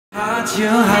heart, you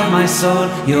have my soul,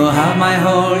 you have my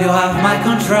whole, you have my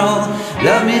control.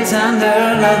 Love me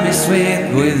tender, love me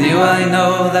sweet, with you I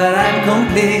know that I'm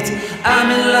complete.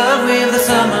 I'm in love with the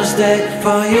summer's day,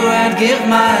 for you I'd give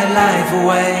my life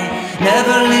away.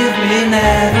 Never leave me,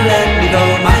 never let me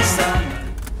go, my son.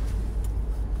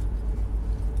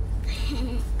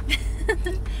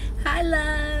 Hi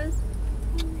loves,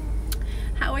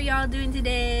 how are y'all doing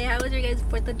today? How was your guys'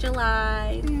 4th of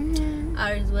July?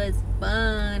 Ours was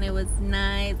fun, it was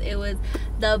nice, it was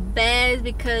the best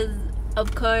because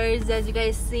of course, as you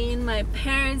guys seen, my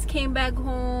parents came back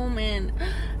home and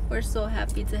we're so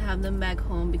happy to have them back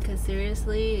home because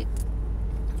seriously,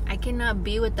 I cannot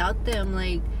be without them.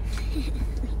 Like,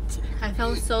 I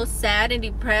felt so sad and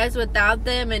depressed without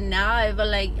them, and now I feel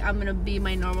like I'm gonna be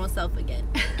my normal self again.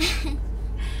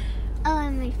 Oh,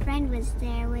 and my friend was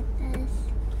there with us.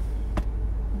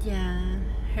 Yeah,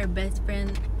 her best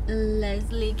friend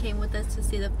Leslie came with us to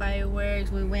see the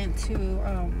fireworks. We went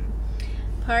to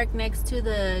park next to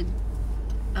the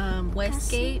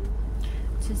Westgate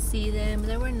to see them.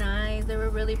 They were nice. They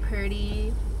were really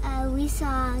pretty. We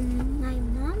saw my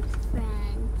mom's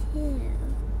friend too.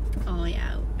 Oh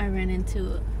yeah, I ran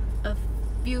into a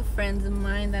few friends of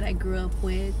mine that I grew up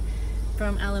with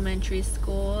from elementary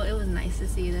school. It was nice to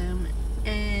see them,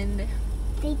 and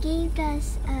they gave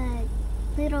us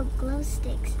little glow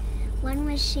sticks. One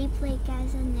was shaped like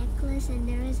as a necklace, and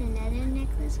there was another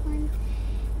necklace one,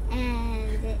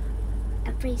 and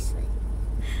a bracelet.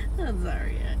 I'm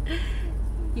sorry.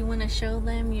 You want to show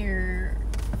them your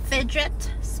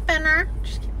fidget spinner?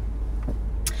 Just kidding.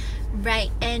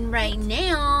 Right, and right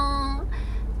now,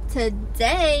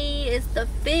 today is the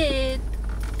 5th,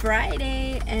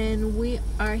 Friday, and we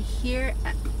are here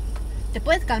at... ¿Te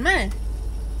puedes calmar?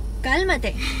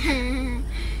 Cálmate.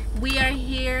 We are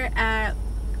here at...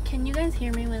 Can you guys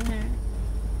hear me with her?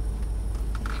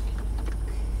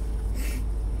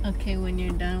 Okay, when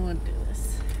you're done, we'll do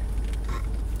this.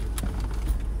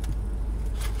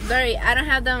 Sorry, I don't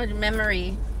have that much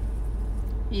memory.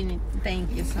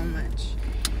 Thank you so much.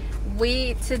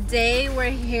 Today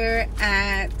we're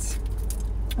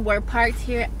parked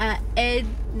here at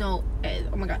oh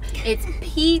my god, it's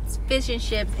Pete's Fish and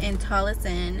Chips in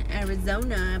Tolleson,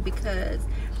 Arizona, because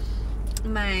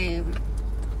my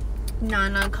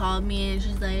Nana called me and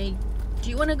she's like, do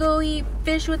you want to go eat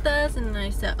fish with us? And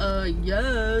I said,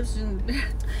 yes. And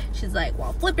she's like,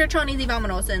 well, flip your chonies y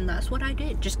vámonos. And that's what I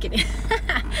did. Just kidding.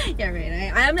 Yeah,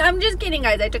 right. I'm just kidding,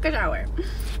 guys. I took a shower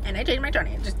and I changed my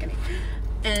chonies. Just kidding.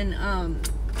 And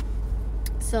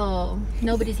so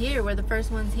nobody's here. We're the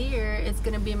first ones here. It's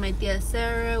gonna be my tia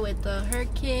Sarah with her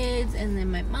kids, and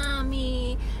then my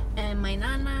mommy and my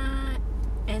Nana,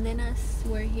 and then us.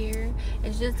 We're here.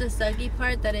 It's just the sucky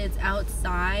part that it's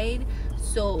outside,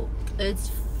 so it's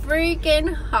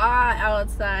freaking hot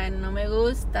outside. No me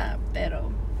gusta,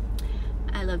 pero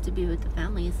I love to be with the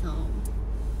family, so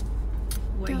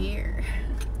we're here.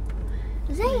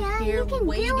 Zaya, We're you can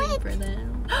waiting do it. for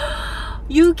them.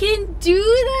 You can do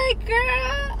that,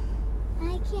 girl.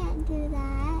 I can't do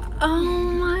that. Oh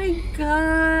my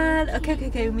god.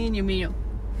 Okay, me and you.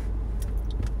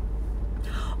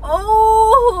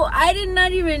 Oh, I did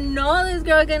not even know this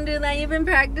girl can do that. You've been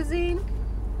practicing?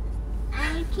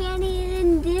 I can't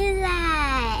even do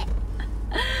that.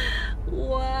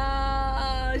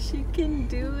 Wow, she can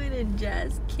do it and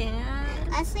Jess can't.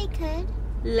 Leslie could.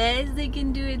 Leslie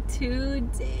can do it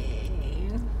today.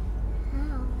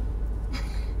 Oh.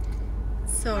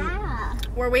 So Wow.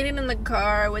 we're waiting in the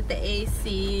car with the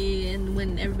AC, and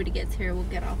when everybody gets here, we'll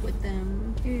get off with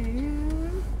them.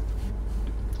 Mm-hmm.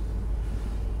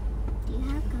 Do you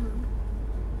have gum?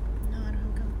 No, I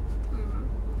don't go. Oh.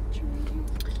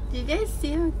 Do you guys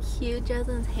see how cute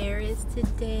Jasmine's hair is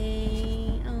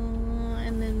today? Oh,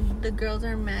 and then the girls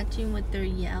are matching with their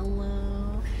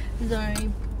yellow.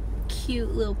 Sorry,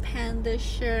 cute little panda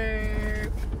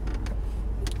shirt.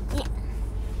 Yeah.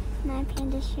 My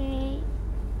panda shirt.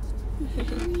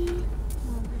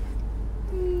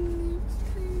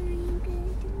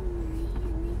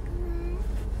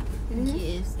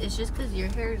 Yes, it's just because your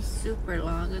hair is super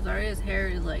long. Azaria's hair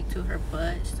is like to her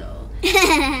butt, so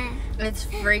it's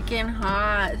freaking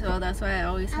hot. So that's why I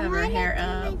always have her hair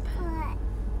up.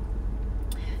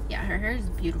 Yeah, her hair is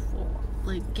beautiful.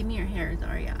 Like, give me your hair,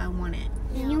 Azaria. I want it.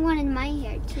 And you wanted my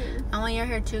hair too. I want your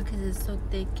hair too because it's so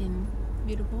thick and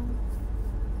beautiful.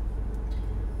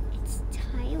 It's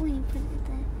tight when you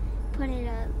put it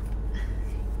up.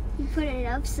 You put it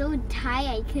up so tight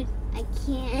I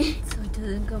can't. So it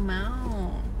doesn't come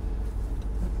out.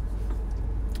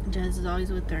 Jazz is always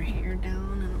with her hair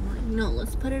down, and I'm like, no,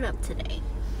 let's put it up today.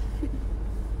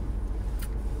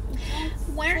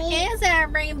 Where is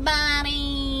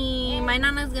everybody? My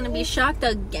nana's gonna be shocked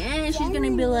again. She's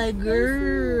gonna be like,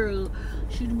 girl.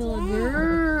 She's gonna be like,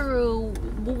 girl,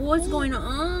 what's going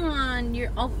on?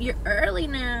 You're early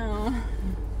now.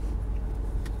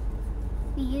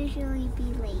 We usually be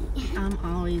late. I'm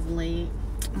always late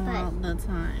all the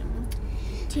time.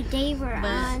 Today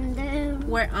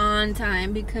we're on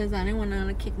time because I didn't want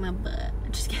to kick my butt.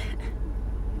 Just kidding.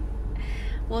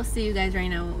 We'll see you guys right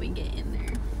now when we get in there.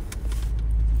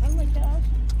 Oh my gosh.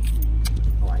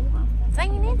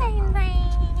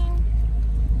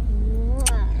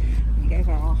 You guys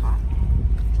are all hot.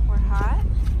 We're hot?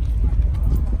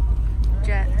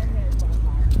 Jet.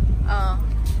 Oh.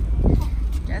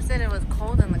 Jet said it was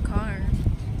cold in the car.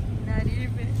 Not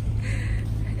even.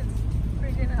 It's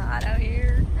freaking hot out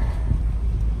here.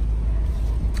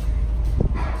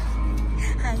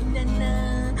 Hi,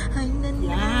 Nana. Hi,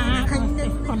 Nana. Hi,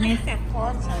 Nana.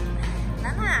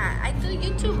 Nana, I do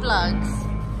YouTube vlogs.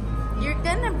 You're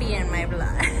gonna be in my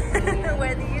vlog,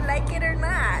 whether you like it or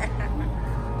not.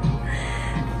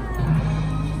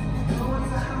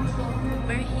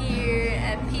 We're here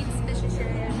at Pete's Fish and Chip.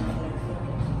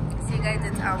 See, guys,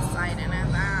 it's outside and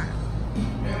I'm not.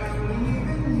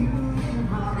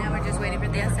 Now we're just waiting for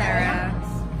the Sarah.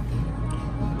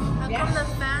 How come the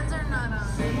fans are not on?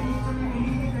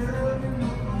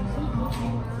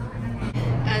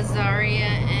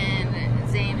 Azaria and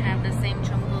Zane have the same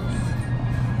chumbles.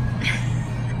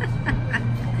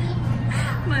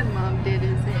 My mom did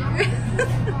his hair.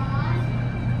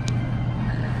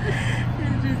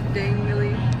 It's just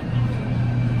dangly.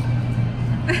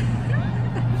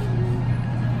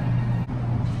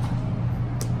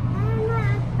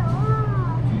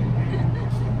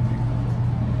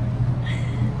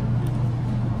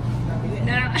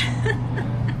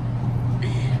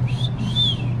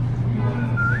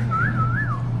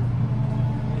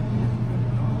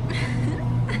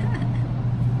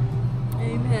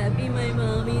 I'm happy my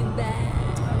mommy's back.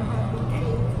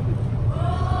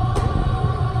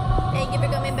 Thank you for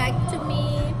coming back to me.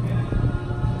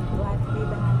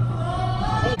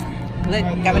 Look,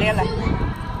 Gabriela.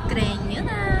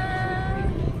 Greñuda.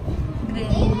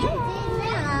 Greñuda.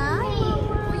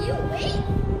 Will you wait?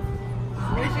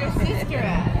 Where's your sister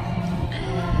at?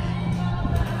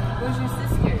 Where's your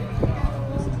sister?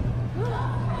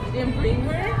 You didn't bring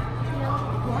her?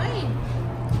 Why?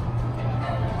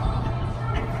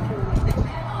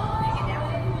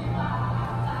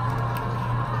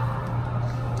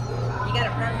 You got a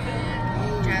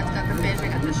perfect. Jazz got the fish, I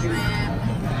got the shrimp.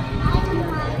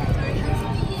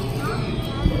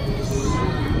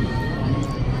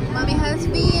 Mommy has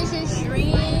fish and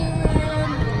shrimp.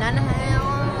 Nana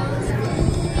has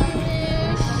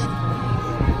fish.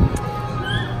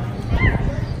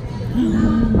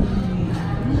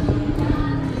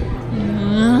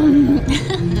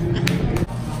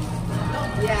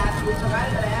 Yeah, we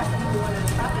provided that I asked them if you wanted to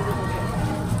stop it.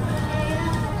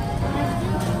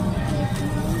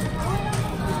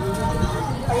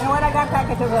 Oh, you know what? I got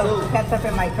packets of ketchup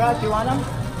in my truck. You want them?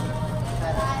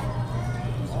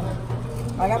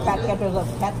 I got packets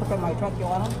of ketchup in my truck. You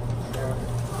want them?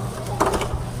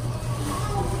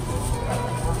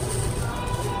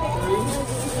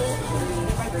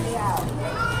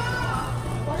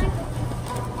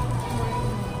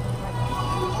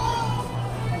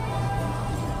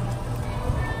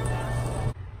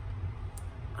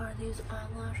 Are these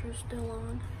eyelashes still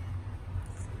on?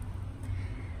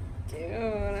 Dude,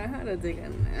 I had to take a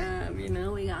nap. You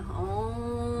know, we got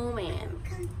home and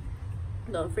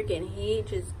the freaking heat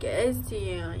just gets to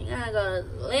you. You gotta go to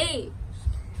sleep.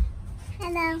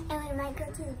 Hello. And we might go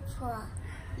to the pool.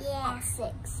 Yeah. At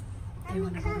 6. They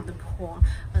wanna go to the pool.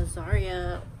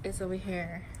 Azaria is over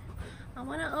here. I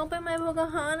wanna open my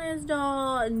Pocahontas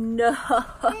doll. No.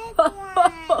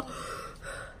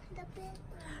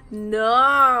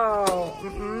 No.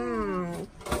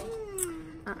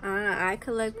 I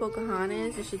collect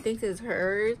Pocahontas and she thinks it's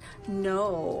hers.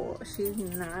 No, she's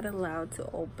not allowed to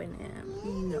open him.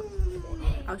 No.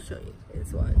 I'll show you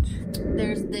guys, watch.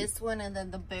 There's this one and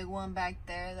then the big one back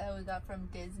there that we got from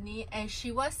Disney. And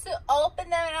she wants to open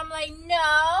them and I'm like,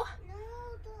 no.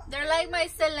 They're like my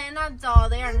Selena doll.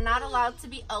 They are not allowed to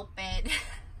be opened.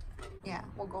 Yeah,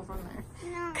 we'll go from there.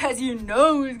 No. Cause you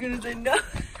know who's gonna say no.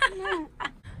 No.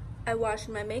 I washed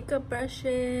my makeup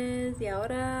brushes. Y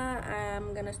ahora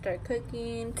I'm gonna start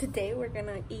cooking. Today we're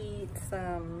gonna eat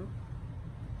some...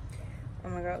 Oh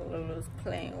my god, Lulu's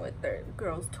playing with their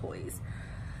girls' toys.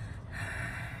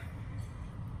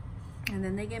 And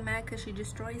then they get mad because she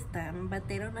destroys them, but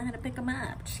they don't know how to pick them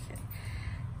up. Just kidding.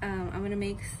 I'm gonna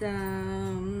make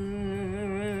some...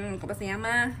 ¿Cómo se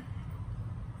llama?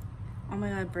 Oh my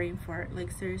god, brain fart.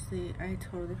 Like seriously, I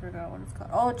totally forgot what it's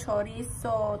called. Oh,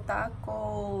 chorizo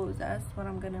tacos. That's what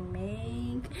I'm gonna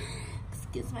make.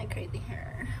 Excuse my crazy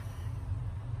hair.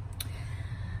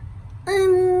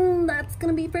 And that's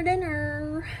gonna be for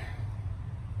dinner.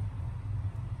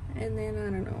 And then I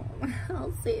don't know.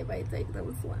 I'll see if I take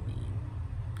them swimming.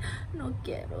 No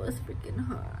quiero, it's freaking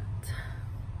hot.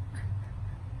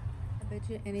 I bet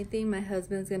you anything, my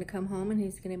husband's gonna come home and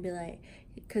he's gonna be like,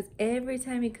 because every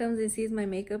time he comes and sees my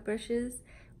makeup brushes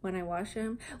when I wash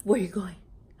them, where are you going?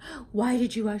 Why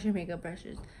did you wash your makeup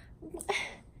brushes?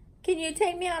 Can you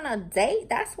take me on a date?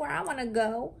 That's where I want to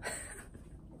go.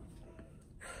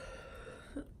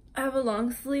 I have a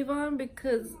long sleeve on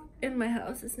because in my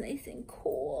house it's nice and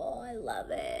cool. I love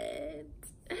it.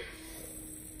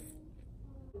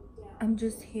 I'm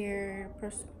just here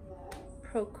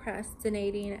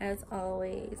procrastinating as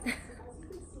always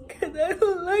because I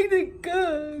don't like to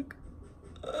cook.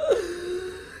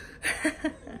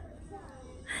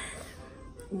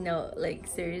 No, like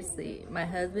seriously, my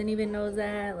husband even knows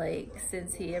that. Like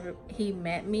since he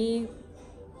met me,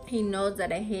 he knows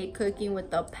that I hate cooking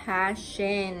with a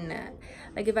passion.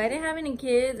 Like if I didn't have any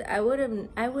kids, I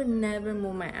would never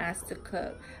move my ass to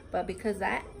cook. But because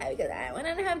I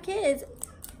wouldn't have kids,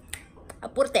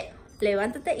 apúrate,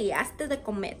 levántate y hazte de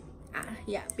comer.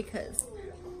 Yeah, because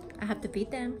I have to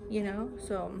feed them, you know.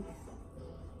 So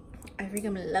I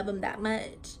freaking love them that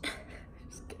much.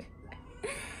 Just kidding.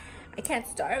 I can't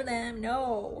starve them.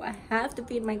 No, I have to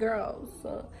feed my girls.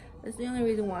 So that's the only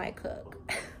reason why I cook.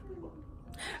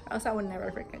 Or else I would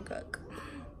never freaking cook.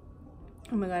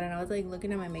 Oh my god, and I was like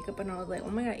looking at my makeup and I was like, oh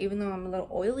my god, even though I'm a little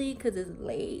oily because it's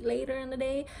later in the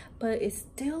day, but it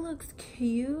still looks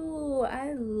cute.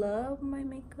 I love my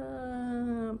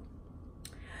makeup.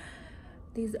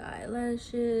 These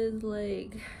eyelashes,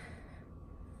 like,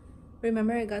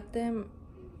 remember I got them,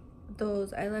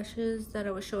 those eyelashes that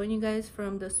I was showing you guys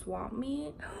from the swap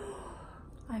meet.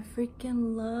 I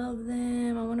freaking love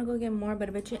them. I want to go get more, but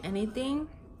I bet you anything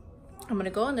I'm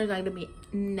gonna go and there's not gonna be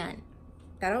none.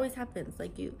 That always happens.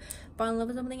 Like you fall in love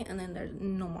with something and then there's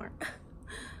no more.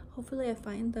 Hopefully I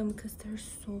find them because they're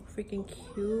so freaking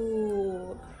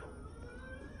cute.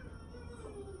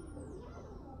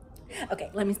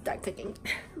 Okay, let me start cooking.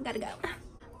 Gotta go.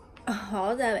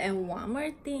 Hold up, and one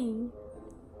more thing.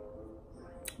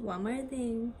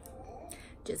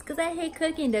 Just because I hate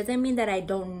cooking doesn't mean that I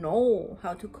don't know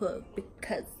how to cook,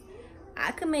 because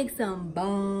I can make some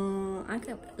bomb.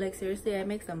 Like seriously, I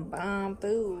make some bomb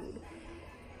food.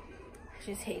 I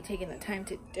just hate taking the time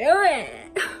to do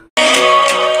it.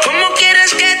 ¿Cómo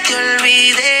quieres que te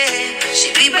olvide? Si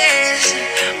vives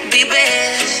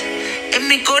en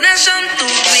mi corazón, tú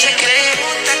vives. Me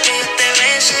gusta que yo te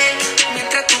bese,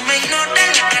 mientras tú me ignoras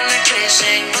las canas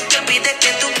crecen. No te olvides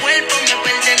que tu cuerpo me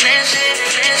pertenece,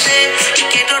 y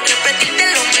quiero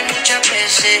repetírtelo muchas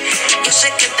veces. Yo sé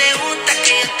que te gusta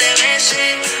que yo te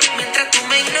bese, mientras tú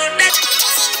me ignoras.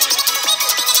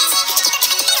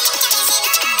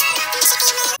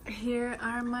 Here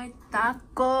are my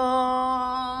tacos.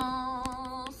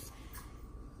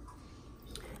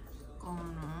 Con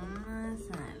una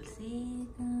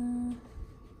salsita.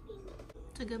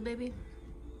 It's a good baby.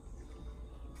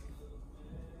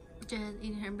 Just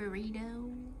eating her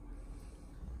burrito.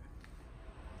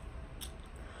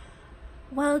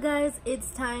 Well guys, it's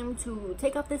time to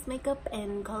take off this makeup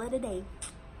and call it a day.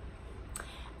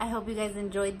 I hope you guys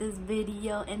enjoyed this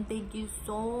video and thank you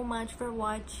so much for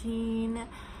watching.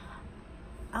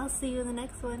 I'll see you in the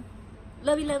next one.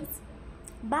 Love you loves.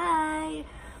 Bye.